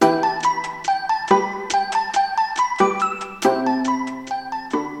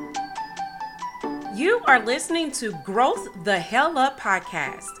are listening to Growth the Hell Up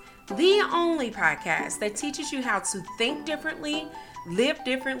podcast, the only podcast that teaches you how to think differently, live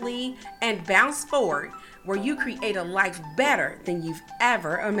differently, and bounce forward, where you create a life better than you've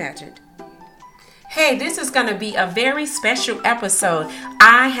ever imagined. Hey, this is going to be a very special episode.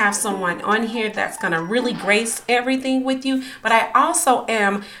 I have someone on here that's going to really grace everything with you, but I also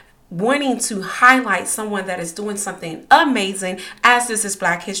am wanting to highlight someone that is doing something amazing, as this is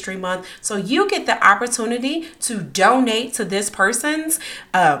Black History Month. So you get the opportunity to donate to this person's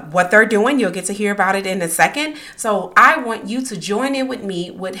what they're doing. You'll get to hear about it in a second. So I want you to join in with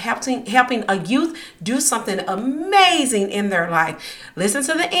me with helping a youth do something amazing in their life. Listen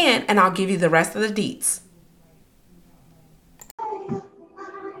to the end and I'll give you the rest of the deets.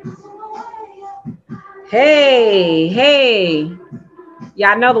 Hey.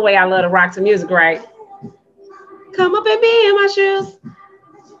 Y'all know the way I love to rock to music, right? Come up and be in my shoes.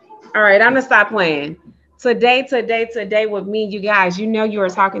 All right, I'm gonna stop playing. Today with me, you guys, you know you are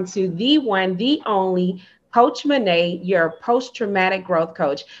talking to the one, the only Coach Monet, your post-traumatic growth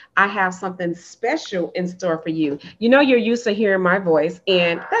coach. I have something special in store for you. You know you're used to hearing my voice,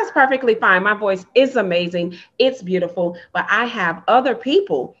 and that's perfectly fine. My voice is amazing. It's beautiful, but I have other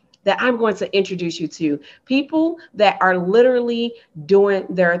people that I'm going to introduce you to, people that are literally doing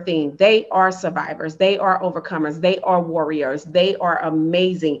their thing. They are survivors. They are overcomers. They are warriors. They are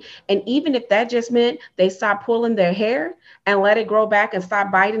amazing. And even if that just meant they stop pulling their hair and let it grow back and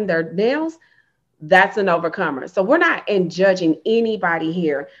stop biting their nails, that's an overcomer. So we're not judging anybody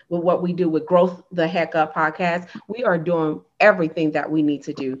here with what we do with Growth the Heck Up podcast. We are doing everything that we need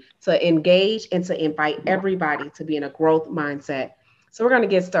to do to engage and to invite everybody to be in a growth mindset. So we're going to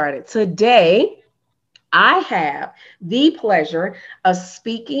get started. Today, I have the pleasure of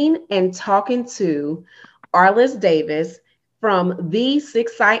speaking and talking to Arliss Davis from the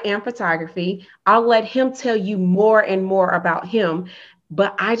 6 I Am Photography. I'll let him tell you more and more about him,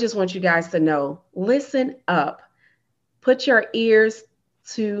 but I just want you guys to know, listen up, put your ears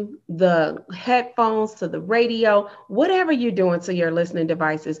to the headphones, to the radio, whatever you're doing to your listening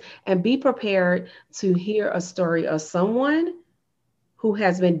devices, and be prepared to hear a story of someone who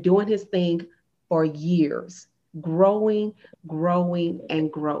has been doing his thing for years, growing.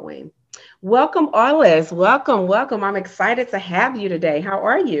 Welcome, Arliss. Welcome. I'm excited to have you today. How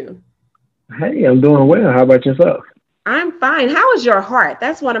are you? Hey, I'm doing well. How about yourself? I'm fine. How is your heart?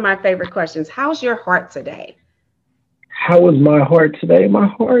 That's one of my favorite questions. How's your heart today? How is my heart today? My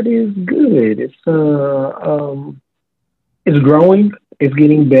heart is good. It's growing. It's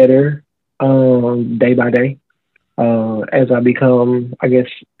getting better day by day. As I become,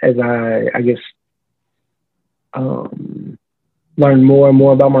 learn more and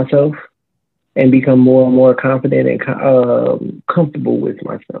more about myself and become more and more confident and comfortable with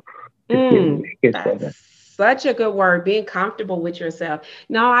myself. It's better. Such a good word, being comfortable with yourself.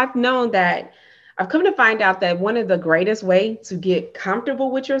 Now, I've come to find out that one of the greatest ways to get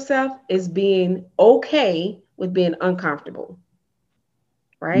comfortable with yourself is being okay with being uncomfortable,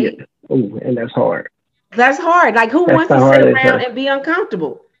 right? Yeah. Oh, and that's hard. That's hard. Like, who wants to sit around and be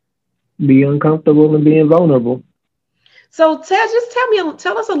uncomfortable? Be uncomfortable and being vulnerable. So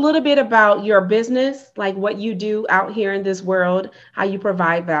tell us a little bit about your business, like what you do out here in this world, how you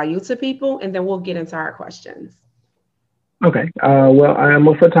provide value to people, and then we'll get into our questions. Okay. Well, I am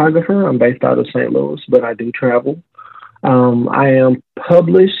a photographer. I'm based out of St. Louis, but I do travel. I am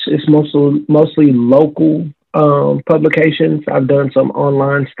published. It's mostly local publications. I've done some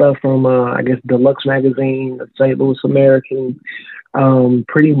online stuff from, Deluxe Magazine, the St. Louis American.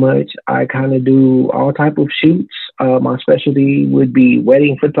 Pretty much, I kind of do all type of shoots. My specialty would be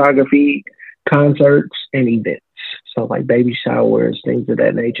wedding photography, concerts, and events. So like baby showers, things of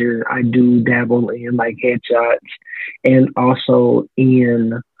that nature. I do dabble in like headshots and also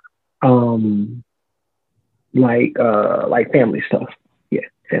in like family stuff. Yeah,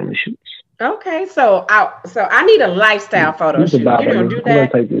 family shoots. Okay, so I need a lifestyle photo shoot. You gonna do that? I'm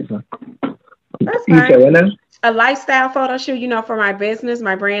gonna take this one. That's fine. You say what now? A lifestyle photo shoot, for my business,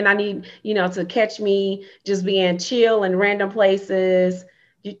 my brand. I need, to catch me just being chill in random places.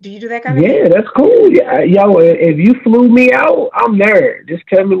 Do you do that kind of thing? Yeah, that's cool. Yeah, yo, if you flew me out, I'm there. Just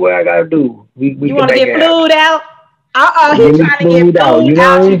tell me what I gotta do. We you want to get flued out? He's trying to get flued out,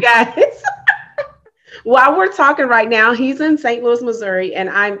 you guys. While we're talking right now, he's in St. Louis, Missouri, and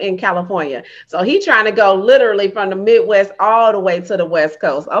I'm in California. So he's trying to go literally from the Midwest all the way to the West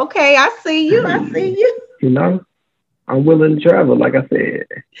Coast. Okay, I see you. I'm willing to travel, like I said.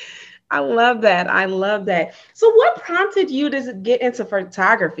 I love that. So what prompted you to get into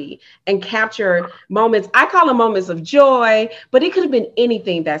photography and capture moments? I call them moments of joy, but it could have been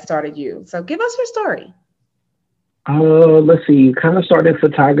anything that started you. So give us your story. Let's see. Kind of started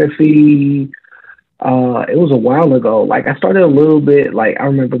photography. It was a while ago. Like I started a little bit. Like I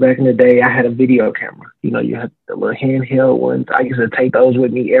remember back in the day, I had a video camera. You know, you had the little handheld ones. I used to take those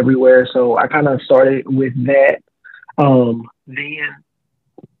with me everywhere. So I kind of started with that. Um, then,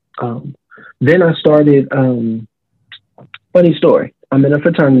 um, then I started. Funny story. I'm in a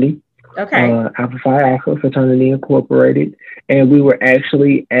fraternity, Okay. Alpha Phi Alpha Fraternity Incorporated, and we were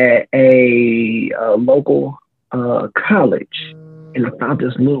actually at a local college, and I found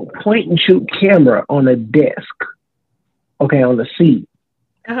this little point and shoot camera on a desk, okay, on the seat.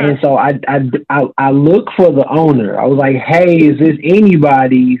 Uh-huh. And so I looked for the owner. I was like, "Hey, is this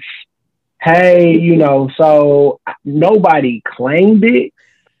anybody's?" Hey, so nobody claimed it.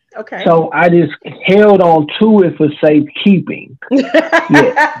 Okay. So I just held on to it for safekeeping.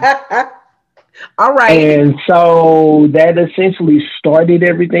 Yeah. All right. And so that essentially started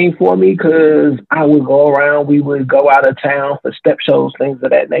everything for me because I would go around, we would go out of town for step shows, things of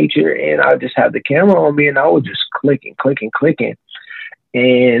that nature, and I would just have the camera on me and I would just clicking, clicking, clicking.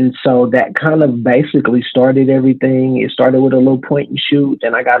 And so that kind of basically started everything. It started with a little point and shoot,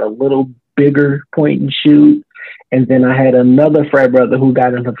 and I got a little bigger point and shoot. And then I had another frat brother who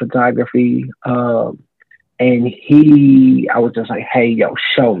got into photography. And I was just like, hey, yo,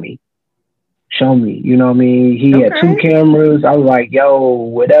 show me. You know what I mean? He had two Okay. cameras. I was like, yo,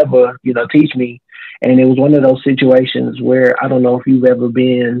 whatever, teach me. And it was one of those situations where I don't know if you've ever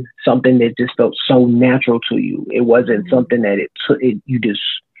been something that just felt so natural to you. It wasn't Mhm. something that it took. It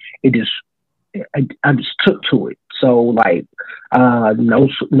just, I just took to it. So like, no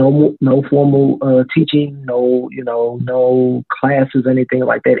formal teaching, no classes, anything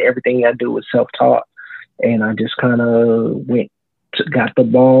like that. Everything I do was self taught, and I just kind of got the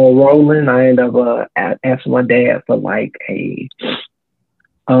ball rolling. I ended up asking my dad for like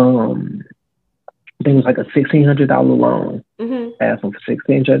um, I think it was like a $1,600 loan. Mhm. I asked him for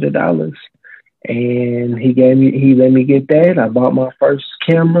 $1,600, and he let me get that. I bought my first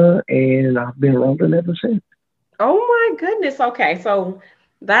camera, and I've been rolling ever since. Oh my goodness. Okay. So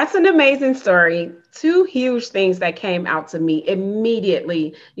that's an amazing story. Two huge things that came out to me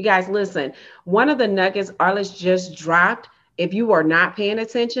immediately. You guys, listen, one of the nuggets Arliss just dropped, if you are not paying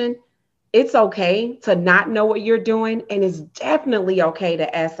attention, it's okay to not know what you're doing. And it's definitely okay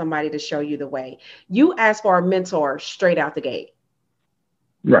to ask somebody to show you the way. You asked for a mentor straight out the gate,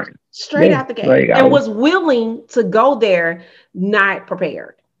 Right. straight Yeah. out the gate, Like I and was. was willing to go there not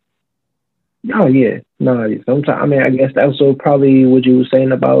prepared. Oh yeah. No. Sometimes I mean I guess that's also probably what you were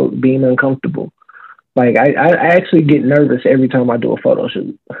saying about being uncomfortable. Like I actually get nervous every time I do a photo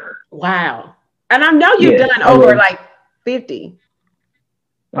shoot. Wow. And I know you've Yeah. done I over love. like 50.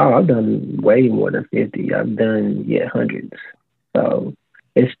 Oh, I've done way more than 50. I've done, yeah, hundreds. So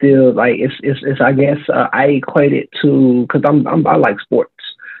it's still like it's I guess I equate it to because I like sports.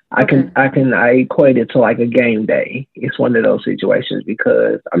 Okay. I equate it to like a game day. It's one of those situations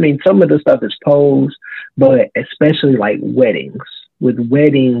because I mean some of the stuff is posed, but especially like weddings. With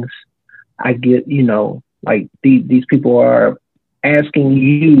weddings, I get like these people are asking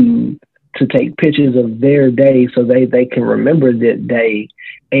you to take pictures of their day so they can remember that day,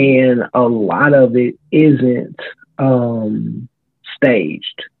 and a lot of it isn't um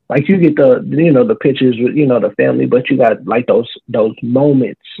staged. Like you get the pictures with the family, but you got like those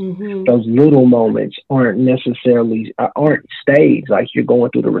moments, Mm-hmm. those little moments aren't necessarily aren't staged. Like you're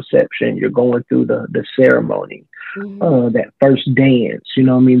going through the reception, you're going through the ceremony, Mm-hmm. that first dance, you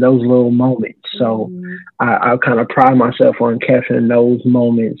know what I mean? Those little moments. So Mm-hmm. I kind of pride myself on capturing those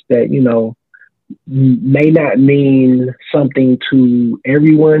moments that, may not mean something to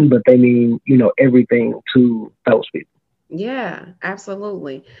everyone, but they mean, everything to those people. Yeah,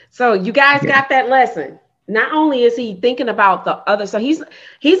 absolutely. So you guys Yeah. got that lesson. Not only is he thinking about the other, so he's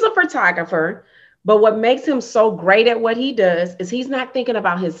a photographer, but what makes him so great at what he does is he's not thinking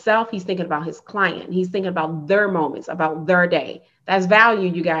about himself, he's thinking about his client. He's thinking about their moments, about their day. That's value,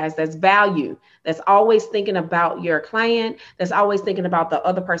 you guys. That's value. That's always thinking about your client. That's always thinking about the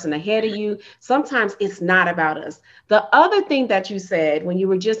other person ahead of you. Sometimes it's not about us. The other thing that you said when you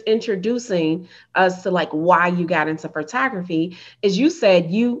were just introducing us to like why you got into photography is you said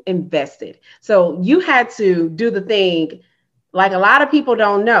you invested. So you had to do the thing like a lot of people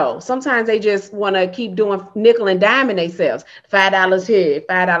don't know. Sometimes they just want to keep doing nickel and diamond themselves. $5 here,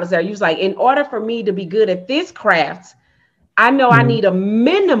 $5 there. You was like, in order for me to be good at this craft, I know I Mhm. need a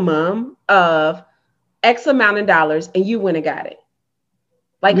minimum of X amount of dollars, and you went and got it.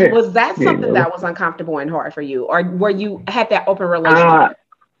 Like, Yeah. was that Yeah. something that was uncomfortable and hard for you, or were you had that open relationship? Uh,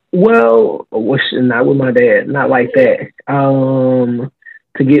 well, not with my dad, not like Mhm. that.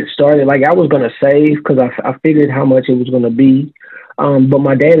 to get started. Like I was gonna save because I figured how much it was gonna be. But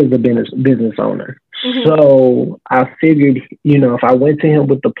my dad is a business owner, Mm-hmm. so I figured, if I went to him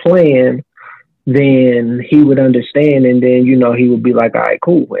with the plan, then he would understand, and then he would be like, all right,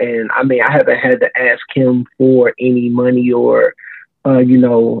 cool. And I mean, I haven't had to ask him for any money, or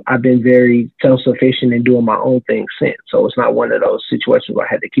I've been very self-sufficient in doing my own thing since. So it's not one of those situations where I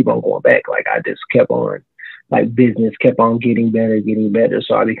had to keep on going back. Like I just kept on, like business kept on getting better, getting better.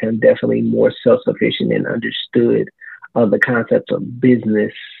 So I became definitely more self-sufficient and understood the concepts of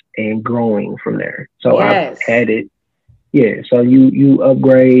business and growing from there. So I've Yes. had it. Yeah, so you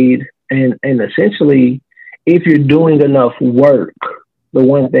upgrade, and essentially, if you're doing enough work, the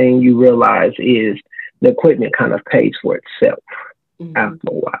one thing you realize is the equipment kind of pays for itself Mm-hmm. after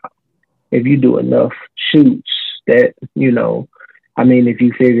a while. If you do enough shoots, that I mean, if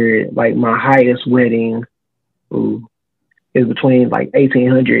you figure it, like my highest wedding, ooh, is between like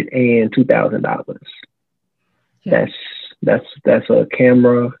 $1,800 and $2,000. Yeah. That's a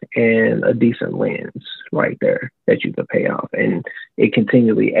camera and a decent lens right there that you can pay off, and it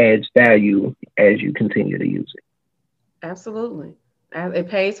continually adds value as you continue to use it. Absolutely. It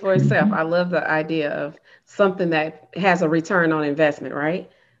pays for itself. Hmm. I love the idea of something that has a return on investment, right?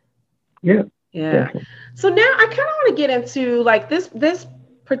 Yeah, Yeah. definitely. So now I kind of want to get into like this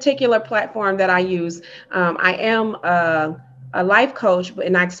particular platform that I use. I am a life coach,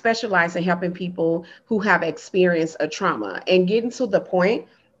 and I specialize in helping people who have experienced a trauma and getting to the point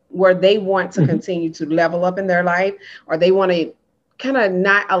where they want to Hmm. continue to level up in their life, or they want to kind of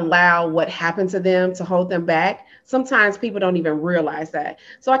not allow what happened to them to hold them back. Sometimes people don't even realize that.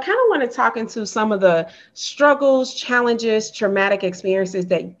 So I kind of want to talk into some of the struggles, challenges, traumatic experiences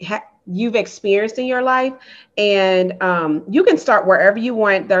that you've experienced in your life. And you can start wherever you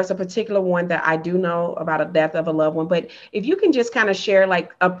want. There's a particular one that I do know about a death of a loved one, but if you can just kind of share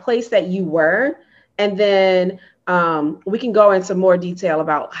like a place that you were, and then we can go into more detail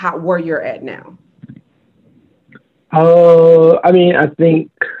about how where you're at now. I mean,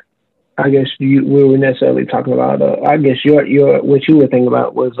 I guess we were necessarily talking about. I guess your what you were thinking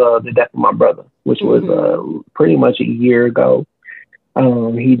about was the death of my brother, which was Hmm. pretty much a year ago.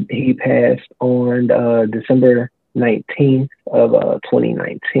 He passed on December 19th of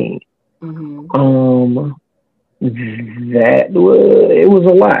 2019. Hmm. Um, that was it was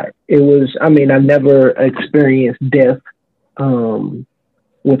a lot. It was. I mean, I never experienced death um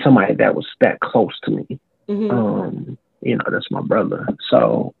with somebody that was that close to me. Hmm. That's my brother.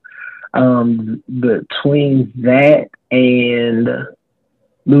 So between that and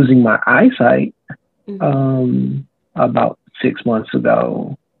losing my eyesight Hmm. about 6 months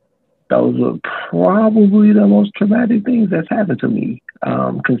ago, those were probably the most traumatic things that's happened to me.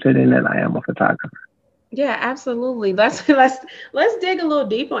 Considering that I am a photographer. Yeah, absolutely. Let's dig a little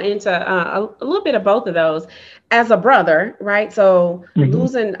deeper into a little bit of both of those. As a brother, right? So Hmm.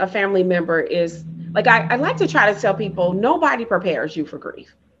 losing a family member is like I like to try to tell people nobody prepares you for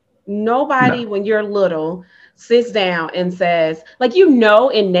grief. No. Nobody, when you're little, sits down and says, like,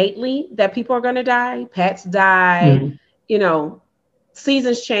 innately that people are going to die, pets die, Hmm. you know,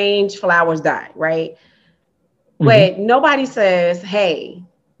 seasons change, flowers die, right? Hmm. But nobody says, hey,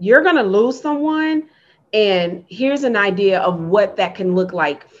 you're going to lose someone. And here's an idea of what that can look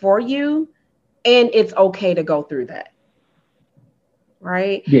like for you. And it's okay to go through that,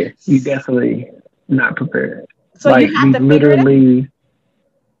 right? Yeah, you definitely not prepared. So you Like have we to figure it out. literally,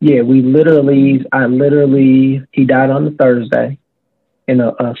 yeah, he died on a Thursday in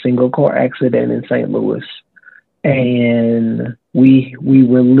a single car accident in St. Louis, and we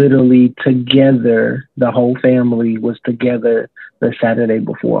were literally together. The whole family was together the Saturday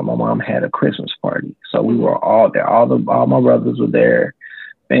before. My mom had a Christmas party, so we were Mhm. all there. All my brothers were there.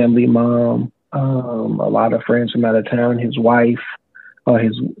 Family, mom, a lot of friends from out of town. His wife or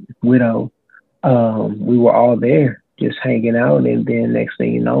his widow. We were all there just hanging out, and then next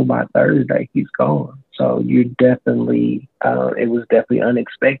thing you know, by Thursday he's gone. So you definitely, it was definitely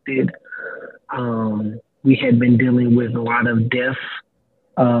unexpected. We had been dealing with a lot of death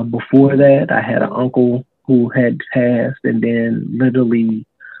before that. I had an Mhm. uncle who had passed, and then literally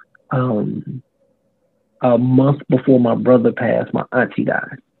um, a month before my brother passed, my auntie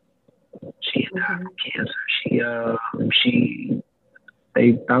died. She had died Okay. of cancer. She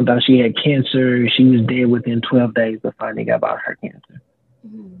they found out she had cancer. She was dead within 12 days of finding out about her cancer.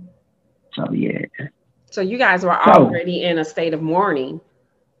 Mhm. So yeah. So you guys were So already in a state of mourning,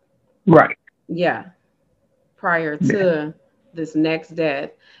 right. yeah, prior Yeah. to this next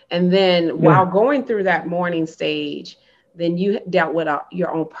death. And then Yeah. while going through that mourning stage, then you dealt with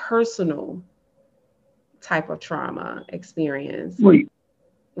your own personal type of trauma experience. Wait.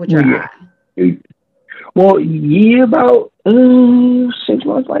 with your Well, eye? yeah. Well, yeah, about 6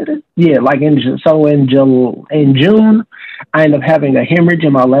 months later. Yeah, like in June, I ended up having a hemorrhage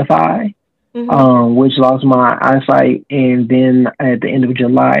in my left eye, Mm-hmm. which lost my eyesight, and then at the end of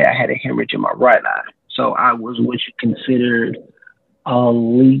July, I had a hemorrhage in my right eye. So I was what you considered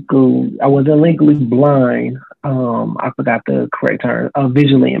legal. I wasn't legally blind. I forgot the correct term.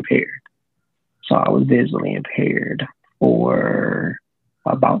 Visually impaired. So I was visually impaired for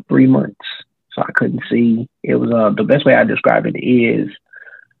about 3 months. So I couldn't see. It was the best way I describe it is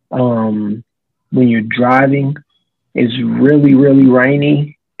um, when you're driving, it's really really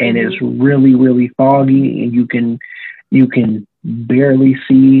rainy and it's Mm-hmm. really really foggy, and you can barely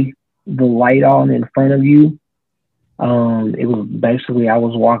see the light on in front of you. It was basically I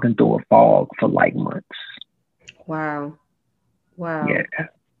was walking through a fog for like months. Wow. Wow. Yeah.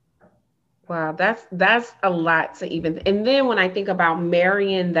 Wow. That's a lot to even. And then when I think about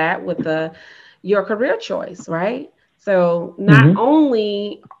marrying that with the your career choice, right? So not Hmm.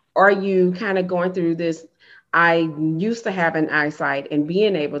 only are you kind of going through this, I used to have an eyesight and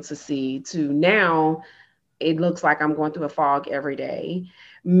being able to see, to now it looks like I'm going through a fog every day.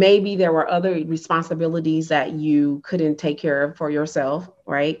 Maybe there were other responsibilities that you couldn't take care of for yourself,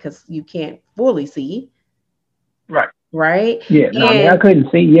 right? Because you can't fully see, Right. right? Yeah. No, I mean I And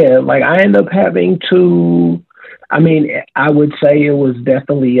couldn't see. Yeah, like I ended up having to. I mean, I would say it was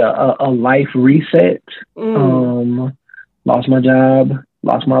definitely a life reset. mm, Um, Lost my job,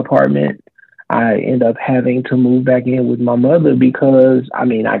 lost my apartment. I ended up having to move back in with my mother because I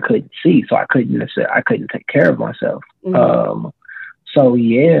mean I couldn't see, so I couldn't take care of myself. mhm. Um, so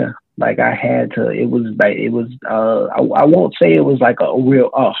yeah, like I had to. It was like it was. I won't say it was like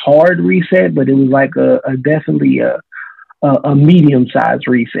a hard reset, but it was like a definitely a medium sized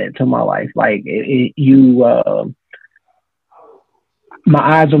reset to my life. Like my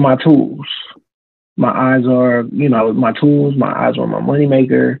eyes are my tools. My eyes are, my tools. My eyes are my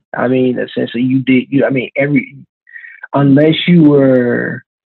moneymaker. I mean, essentially, I mean, unless you were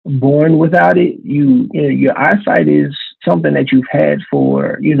born without it, your eyesight is something that you've had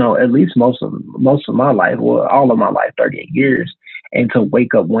for, at least most of my life, well, all of my life, 38 years, and to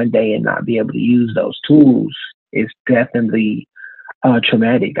wake up one day and not be able to use those tools is definitely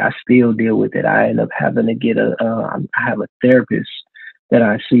traumatic. I still deal with it. I end up having to I have a therapist that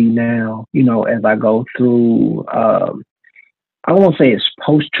I see now, as I go through, I won't say it's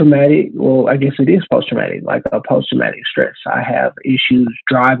post traumatic. Well, I guess it is post traumatic, like a post traumatic stress. I have issues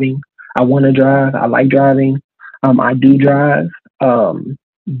driving. I want to drive. I like driving. I do drive.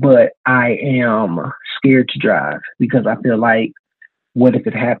 But I am scared to drive because I feel like, what if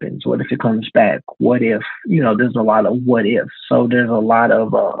it happens? What if it comes back? What if, there's a lot of what ifs. So there's a lot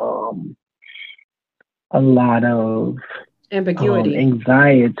of Ambiguity.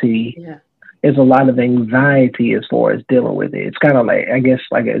 anxiety. Yeah. There's a lot of anxiety as far as dealing with it. It's kind of like, I guess,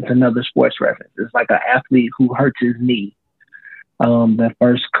 like it's another sports reference. It's like an athlete who hurts his knee. The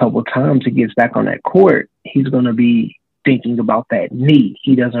first couple times he gets back on that court, he's going to be thinking about that knee.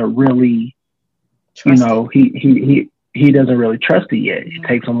 He doesn't really, Trust it. he doesn't really trust it yet. It Mhm.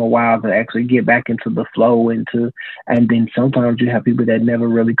 takes him a while to actually get back into the flow, and then sometimes you have people that never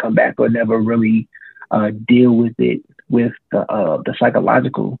really come back or never really deal with it, with the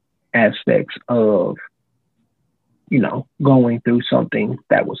psychological aspects of, going through something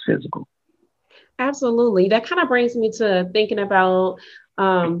that was physical. Absolutely. That kind of brings me to thinking about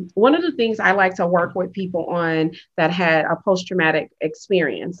one of the things I like to work with people on that had a post traumatic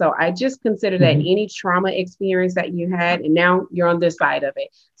experience. So I just consider that Hmm. any trauma experience that you had, and now you're on this side of it.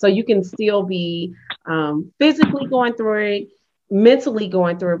 So you can still be physically going through it, mentally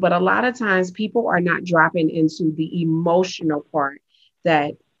going through it. But a lot of times people are not dropping into the emotional part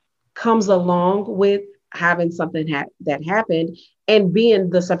that comes along with having something that happened and being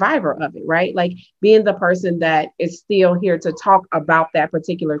the survivor of it, right? Like being the person that is still here to talk about that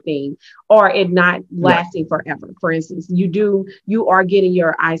particular thing or it not Right. lasting forever. For instance, you are getting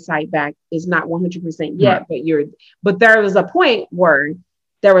your eyesight back. It's not 100% Right. yet, but there was a point where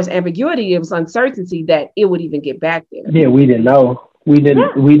there was ambiguity, it was uncertainty that it would even get back there. Yeah, we didn't know. Yeah. We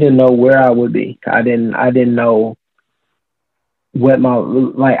didn't know where I would be. I didn't know what my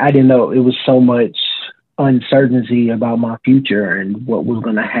like. I didn't know it was so much uncertainty about my future and what was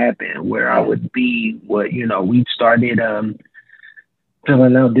going to happen, where I Yeah. would be. We started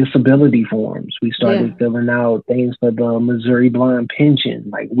filling out disability forms. We Yeah. started filling out things for the Missouri Blind Pension.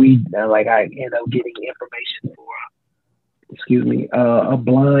 Like I ended up getting information for, excuse me, a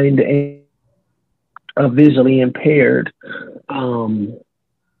blind and a visually impaired. Um,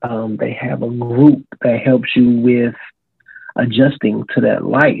 they have a group that helps you with adjusting to that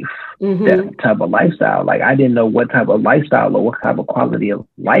life, that type of lifestyle. Like I didn't know what type of lifestyle or what type of quality of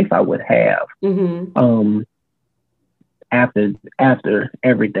life I would have after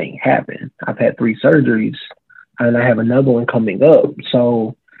everything happened. I've had 3 surgeries and I have another one coming up.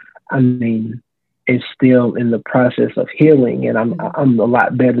 So I mean, it's still in the process of healing, and I'm a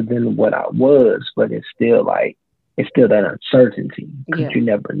lot better than what I was, but it's still that uncertainty because you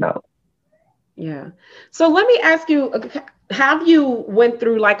never know. Yeah. So let me ask you, have you went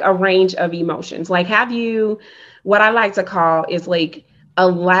through like a range of emotions? Like, have you, what I like to call is like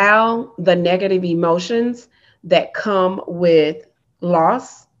allow the negative emotions that come with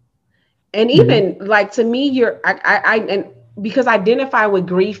loss? And even like to me, and because I identify with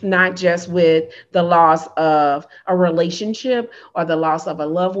grief, not just with the loss of a relationship or the loss of a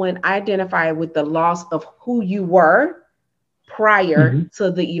loved one, I identify with the loss of who you were prior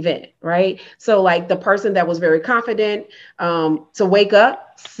to the event, right? So like the person that was very confident to wake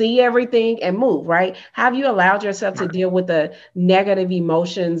up, see everything and move, right? Have you allowed yourself to deal with the negative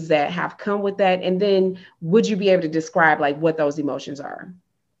emotions that have come with that? And then would you be able to describe like what those emotions are?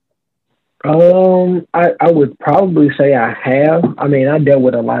 I would probably say I have. I mean, I dealt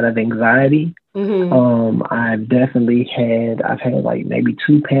with a lot of anxiety. I've had like maybe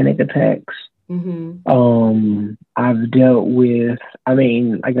 2 panic attacks. I've dealt with, I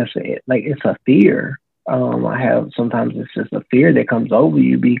mean, like I said, like it's a fear. Sometimes it's just a fear that comes over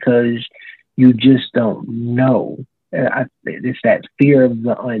you because you just don't know. It's that fear of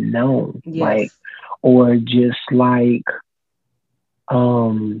the unknown, like, or just like,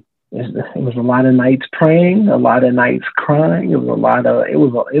 it was a lot of nights praying, a lot of nights crying.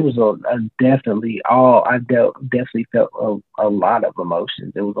 Definitely felt a lot of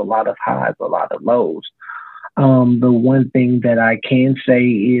emotions. It was a lot of highs, a lot of lows. The one thing that I can say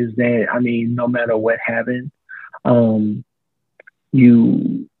is that, I mean, no matter what happened,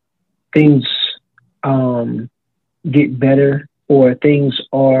 things get better, or things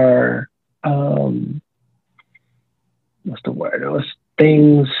are, what's the word?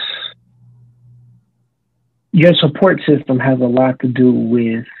 Things, your support system has a lot to do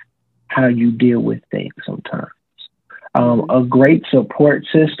with how you deal with things sometimes. A great support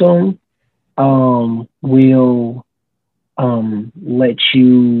system will let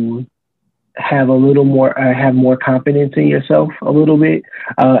you have a little more, have more confidence in yourself a little bit.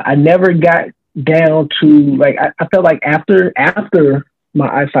 I never got down to like, I felt like after my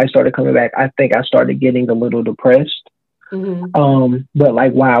eyesight started coming back, I think I started getting a little depressed. But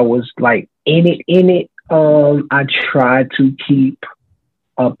like while I was like in it, I tried to keep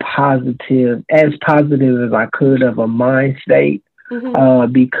as positive as I could of a mind state.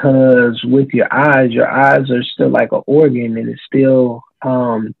 Because with your eyes are still like an organ, and it's still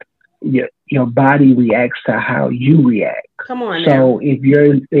your body reacts to how you react. Come on. So if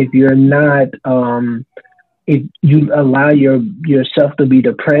you're not if you allow yourself to be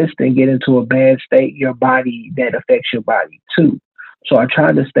depressed and get into a bad state, that affects your body too. So I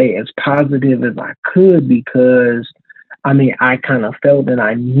tried to stay as positive as I could because, I mean, I kind of felt and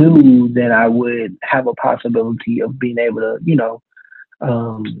I knew that I would have a possibility of being able to,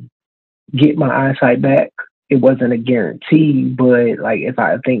 get my eyesight back. It wasn't a guarantee, but like if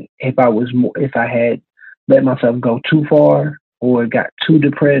I had let myself go too far or got too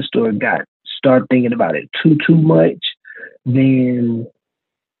depressed or start thinking about it too much, then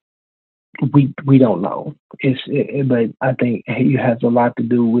we don't know. But I think it has a lot to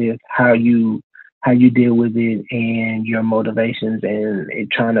do with how you deal with it and your motivations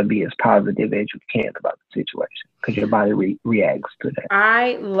and trying to be as positive as you can about the situation because your body reacts to that.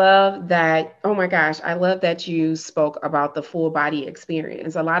 I love that. Oh my gosh, I love that you spoke about the full body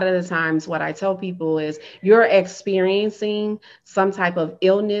experience. A lot of the times, what I tell people is you're experiencing some type of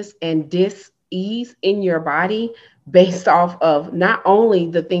illness and dis-ease in your body based off of not only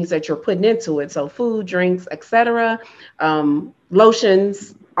the things that you're putting into it, so food, drinks, etc.,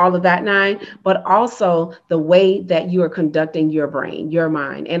 lotions, all of that nine, but also the way that you are conducting your brain, your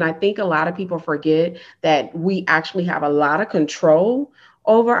mind. And I think a lot of people forget that we actually have a lot of control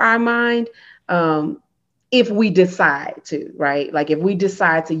over our mind. If we decide to, right? Like if we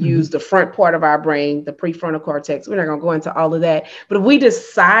decide to use the front part of our brain, the prefrontal cortex, we're not going to go into all of that. But if we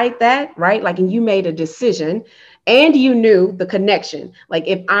decide that, right? Like, and you made a decision and you knew the connection, like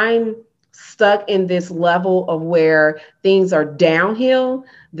if I'm stuck in this level of where things are downhill,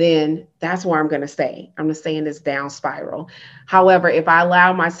 then that's where I'm going to stay. I'm going to stay in this down spiral. However, if I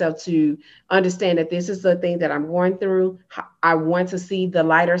allow myself to understand that this is the thing that I'm going through, I want to see the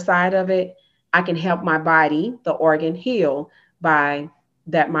lighter side of it, I can help my body, the organ, heal by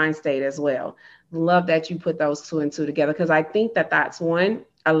that mind state as well. Love that you put those two and two together, because I think that that's one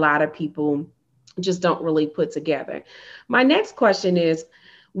a lot of people just don't really put together. My next question is,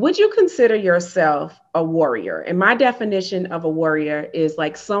 would you consider yourself a warrior? And my definition of a warrior is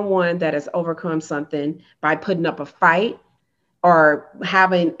like someone that has overcome something by putting up a fight or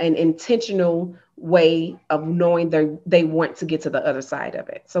having an intentional way of knowing they want to get to the other side of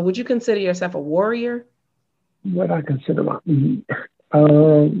it. So would you consider yourself a warrior? What I consider my,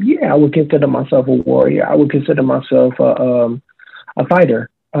 yeah, I would consider myself a warrior. I would consider myself a fighter.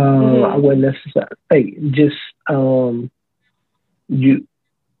 I Mm-hmm. wouldn't necessarily just you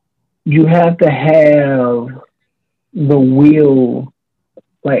you have to have the will.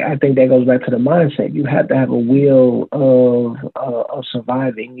 Like I think that goes back to the mindset. You have to have a will of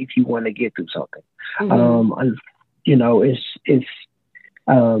surviving if you want to get through something. Mm-hmm. Um, it's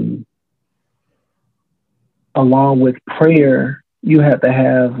um, along with prayer. You have to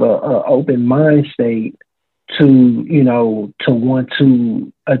have a open mind state to to want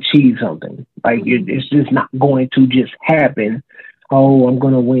to achieve something. Like Mm-hmm. it's just not going to just happen. Oh, I'm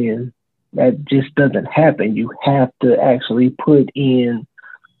going to win. That just doesn't happen. You have to actually put in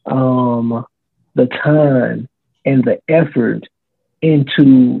um, the time and the effort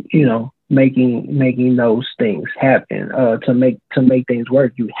into making those things happen. To make things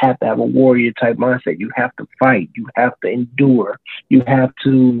work, you have to have a warrior type mindset. You have to fight. You have to endure. You have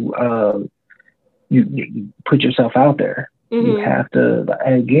to you put yourself out there. You Mm-hmm. have to,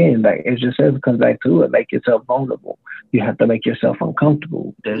 again, like it just says, it comes back to it, make yourself vulnerable. You have to make yourself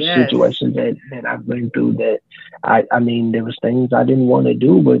uncomfortable. There's Yes. situations that I've been through that I mean, there was things I didn't want to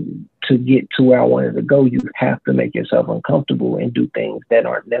do, but to get to where I wanted to go, you have to make yourself uncomfortable and do things that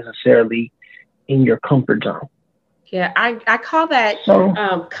aren't necessarily in your comfort zone. Yeah, I call that So,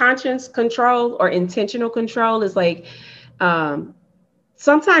 conscience control or intentional control. Is like um,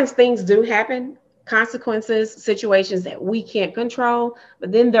 sometimes things do happen, consequences, situations that we can't control,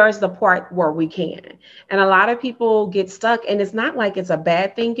 but then there's the part where we can. And a lot of people get stuck, and it's not like it's a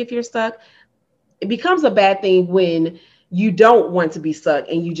bad thing if you're stuck. It becomes a bad thing when you don't want to be stuck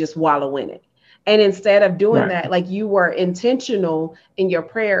and you just wallow in it. And instead of doing right, that, like you were intentional in your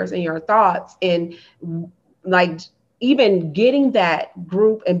prayers and your thoughts, and like even getting that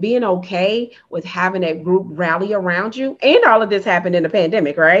group and being okay with having that group rally around you. And all of this happened in the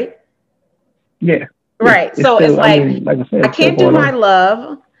pandemic, right? yeah, yeah, Right. it's So it's still, I like mean, like I said, I it's still can't do going my on.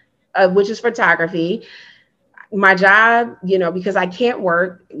 love, which is photography, my job, because I can't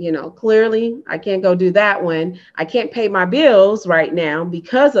work, clearly I can't go do that one. I can't pay my bills right now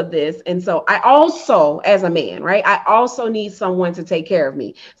because of this. And so I also, as a man, right, I also need someone to take care of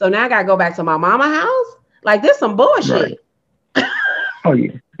me. So now I got to go back to my mama house. Like this some Right. bullshit. Oh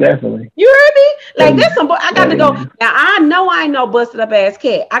yeah, definitely. You heard me? Like That, this some I got to go. that, Now I know I ain't no busted up ass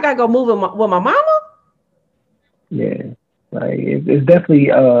cat. I got to go move with my mama. yeah, like it's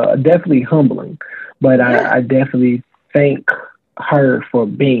definitely humbling, but Yeah, I definitely thank her for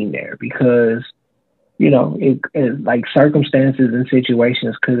being there because it like circumstances and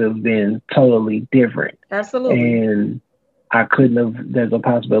situations could have been totally different, absolutely. and I couldn't have. There's a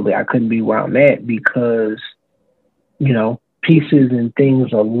possibility I couldn't be where I'm at because pieces and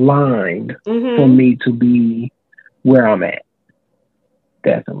things aligned for Hmm. me to be where I'm at.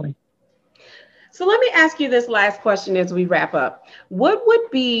 Definitely. So let me ask you this last question as we wrap up. What would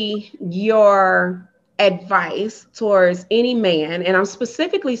be your advice towards any man? And I'm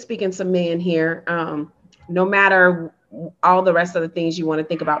specifically speaking to men here, no matter all the rest of the things you want to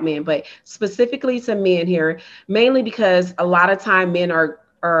think about men, but specifically to men here, mainly because a lot of time men are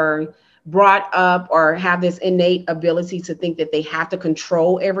brought up or have this innate ability to think that they have to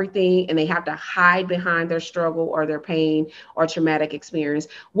control everything and they have to hide behind their struggle or their pain or traumatic experience.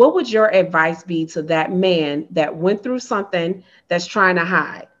 What would your advice be to that man that went through something that's trying to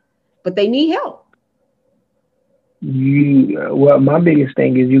hide, but they need help? Well, my biggest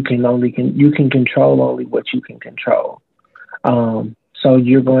thing is you can control only what you can control. So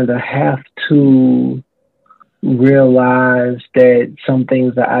you're going to have to realize that some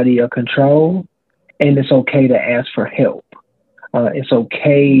things are out of your control, and it's okay to ask for help. It's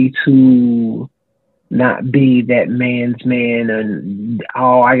okay to not be that man's man and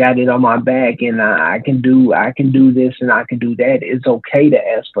oh, I got it on my back and I can do this and I can do that. It's okay to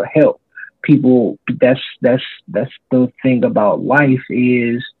ask for help. People, that's the thing about life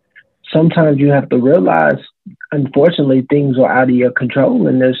is sometimes you have to realize, unfortunately, things are out of your control,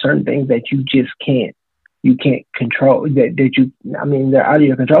 and there's certain things that you can't control. That you, I mean, they're out of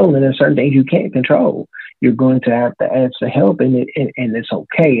your control, and there's certain things you can't control. you're going to have to ask for help, and it's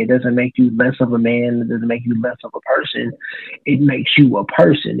okay. It doesn't make you less of a man. It doesn't make you less of a person. It makes you a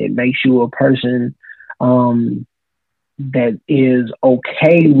person. It makes you a person that is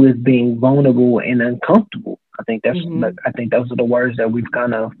okay with being vulnerable and uncomfortable. I think those are the words that we've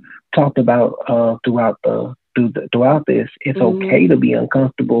kind of talked about throughout this. It's okay to be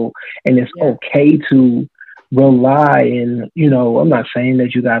uncomfortable, and it's okay to rely. And I'm not saying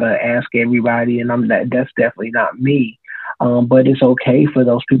that you gotta ask everybody, and that's definitely not me. But it's okay for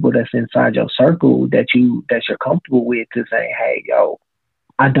those people that's inside your circle that you're comfortable with to say, hey, yo,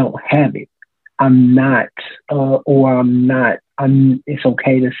 I don't have it. I'm not, or I'm not. It's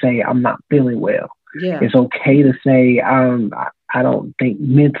okay to say I'm not feeling well. Yeah. It's okay to say I don't think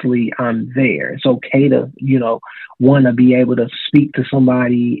mentally I'm there. It's okay to want to be able to speak to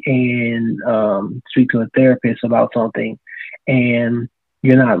somebody and speak to a therapist about something, and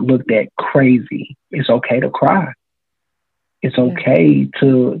you're not looked at crazy. It's okay to cry. It's okay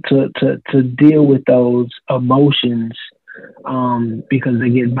to deal with those emotions because they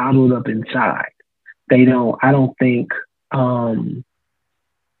get bottled up inside. They don't. I don't think.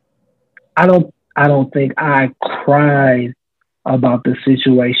 I don't think I cried about the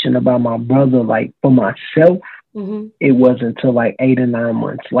situation about my brother. Like for myself, it wasn't until like 8 or 9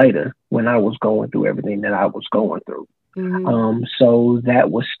 months later when I was going through everything that I was going through. So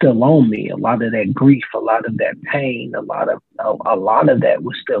that was still on me. A lot of that grief, a lot of that pain, a lot of that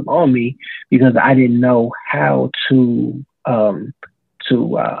was still on me because I didn't know how to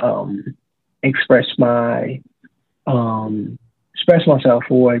express myself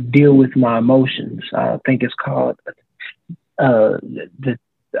or deal with my emotions. I think it's called the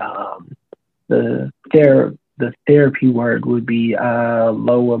therapy word would be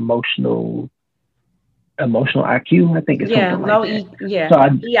low emotional IQ. I think it's something low like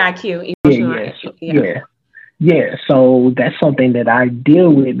that. EIQ, emotional IQ. Yeah. So that's something that I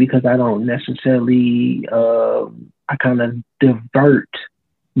deal with because I don't necessarily I kind of divert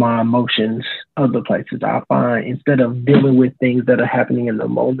my emotions other places. I find instead of dealing with things that are happening in the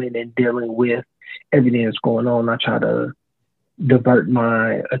moment and dealing with everything that's going on, I try to divert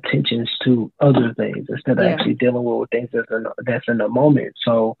my attentions to other things instead of actually dealing with things that's in the moment.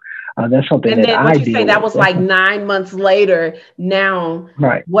 So that's something and that then I what you deal say that with. was like 9 months later. Now,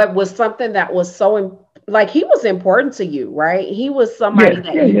 right? What was something that was so like he was important to you, right? He was somebody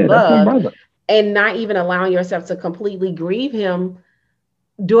that you that's my loved, brother. And not even allowing yourself to completely grieve him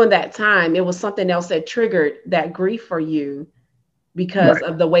during that time. It was something else that triggered that grief for you because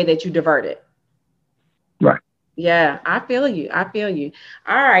of the way that you diverted. Right. Yeah, I feel you.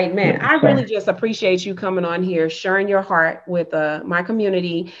 All right, man. I really just appreciate you coming on here, sharing your heart with my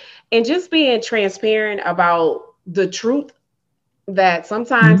community, and just being transparent about the truth that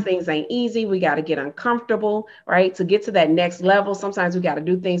sometimes things ain't easy. We got to get uncomfortable, right? To get to that next level. Sometimes we got to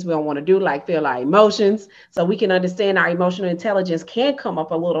do things we don't want to do, like feel our emotions, so we can understand our emotional intelligence can come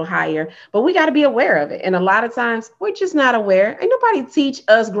up a little higher, but we got to be aware of it. And a lot of times we're just not aware. Ain't nobody teach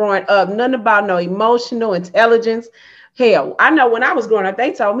us growing up nothing about no emotional intelligence. Hell, I know when I was growing up,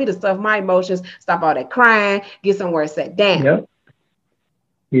 they told me to stuff my emotions, stop all that crying, get somewhere sit down. Yep.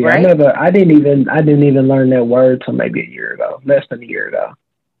 Yeah, right? I didn't even learn that word till maybe a year ago, less than a year ago.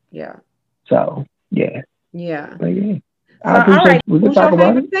 Yeah. So yeah. Yeah. But, yeah. So all right, who's your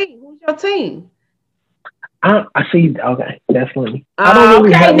favorite team? Who's your team? I see. Okay, that's funny.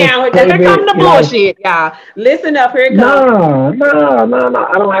 Okay, now here come the bullshit, y'all. Listen up, here it comes. No.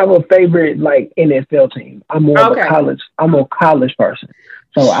 I don't have a favorite like NFL team. I'm more of a college. I'm a college person.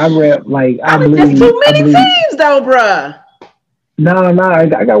 So I rep like I believe. There's too many teams, though, bruh. No, I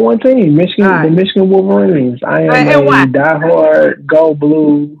got one team, Michigan, the Michigan Wolverines. I am a diehard Go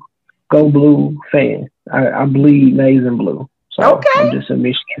Blue fan. I bleed maize and blue. So I'm just a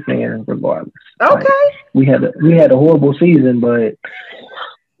Michigan fan regardless. Okay. Like, we had a horrible season, but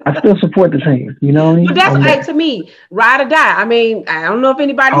I still support the team. You know what I mean? But that's to me, ride or die. I mean, I don't know if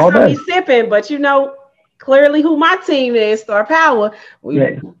anybody saw me sipping, but clearly who my team is, Star Power.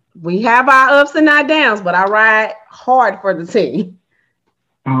 We have our ups and our downs, but I ride hard for the team.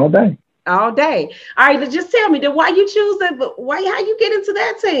 All day. All right, just tell me why you choose that. How you get into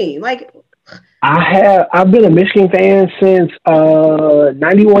that team? Like, I've been a Michigan fan since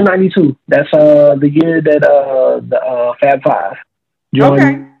 91, 92. That's the year that the Fab Five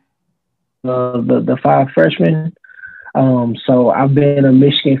joined the five freshmen. So I've been a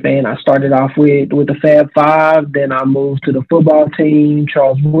Michigan fan. I started off with the Fab Five, then I moved to the football team.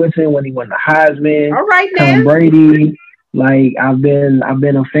 Charles Woodson when he won the Heisman. All right, Tom Brady. Like I've been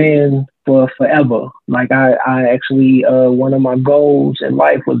a fan for forever. Like I actually, one of my goals in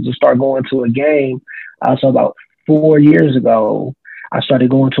life was to start going to a game. So about 4 years ago, I started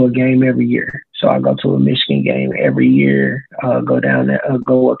going to a game every year. So I go to a Michigan game every year, go down there,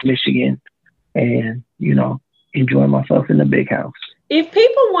 go up Michigan, and enjoy myself in the big house. If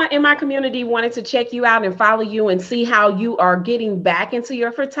people in my community wanted to check you out and follow you and see how you are getting back into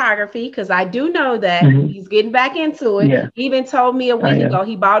your photography, because I do know that he's getting back into it. Yeah. He even told me a week ago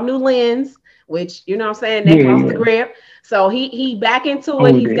he bought new lens, which you know what I'm saying, that close the grip. So he back into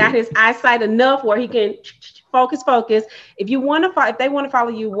it. He's got his eyesight enough where he can focus. If they want to follow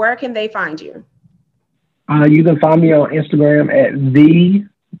you, where can they find you? You can find me on Instagram at THEE6,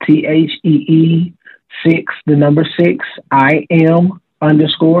 I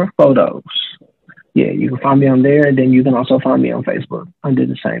am_photos. Yeah, you can find me on there, and then you can also find me on Facebook under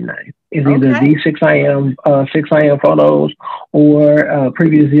the same name. It's either the 6IM photos, or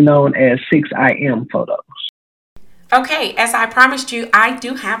previously known as 6IM photos. Okay, as I promised you, I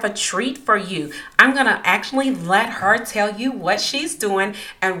do have a treat for you. I'm going to actually let her tell you what she's doing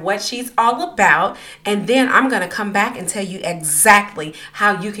and what she's all about. And then I'm going to come back and tell you exactly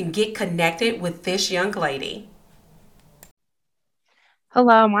how you can get connected with this young lady.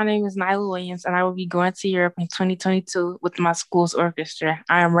 Hello, my name is Nyla Williams, and I will be going to Europe in 2022 with my school's orchestra.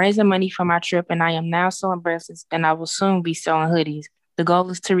 I am raising money for my trip, and I am now selling bracelets, and I will soon be selling hoodies. The goal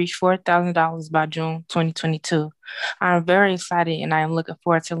is to reach $4,000 by June 2022. I am very excited, and I am looking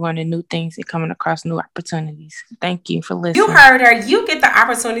forward to learning new things and coming across new opportunities. Thank you for listening. You heard her. You get the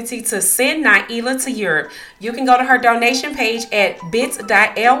opportunity to send Nyla to Europe. You can go to her donation page at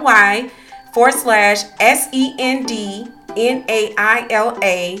bit.ly/SENDNAILA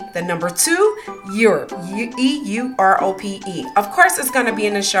 2 EUROPE. Of course, it's going to be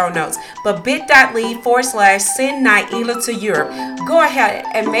in the show notes, but bit.ly/send Nyla to Europe. Go ahead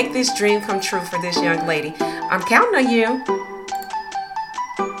and make this dream come true for this young lady. I'm counting on you.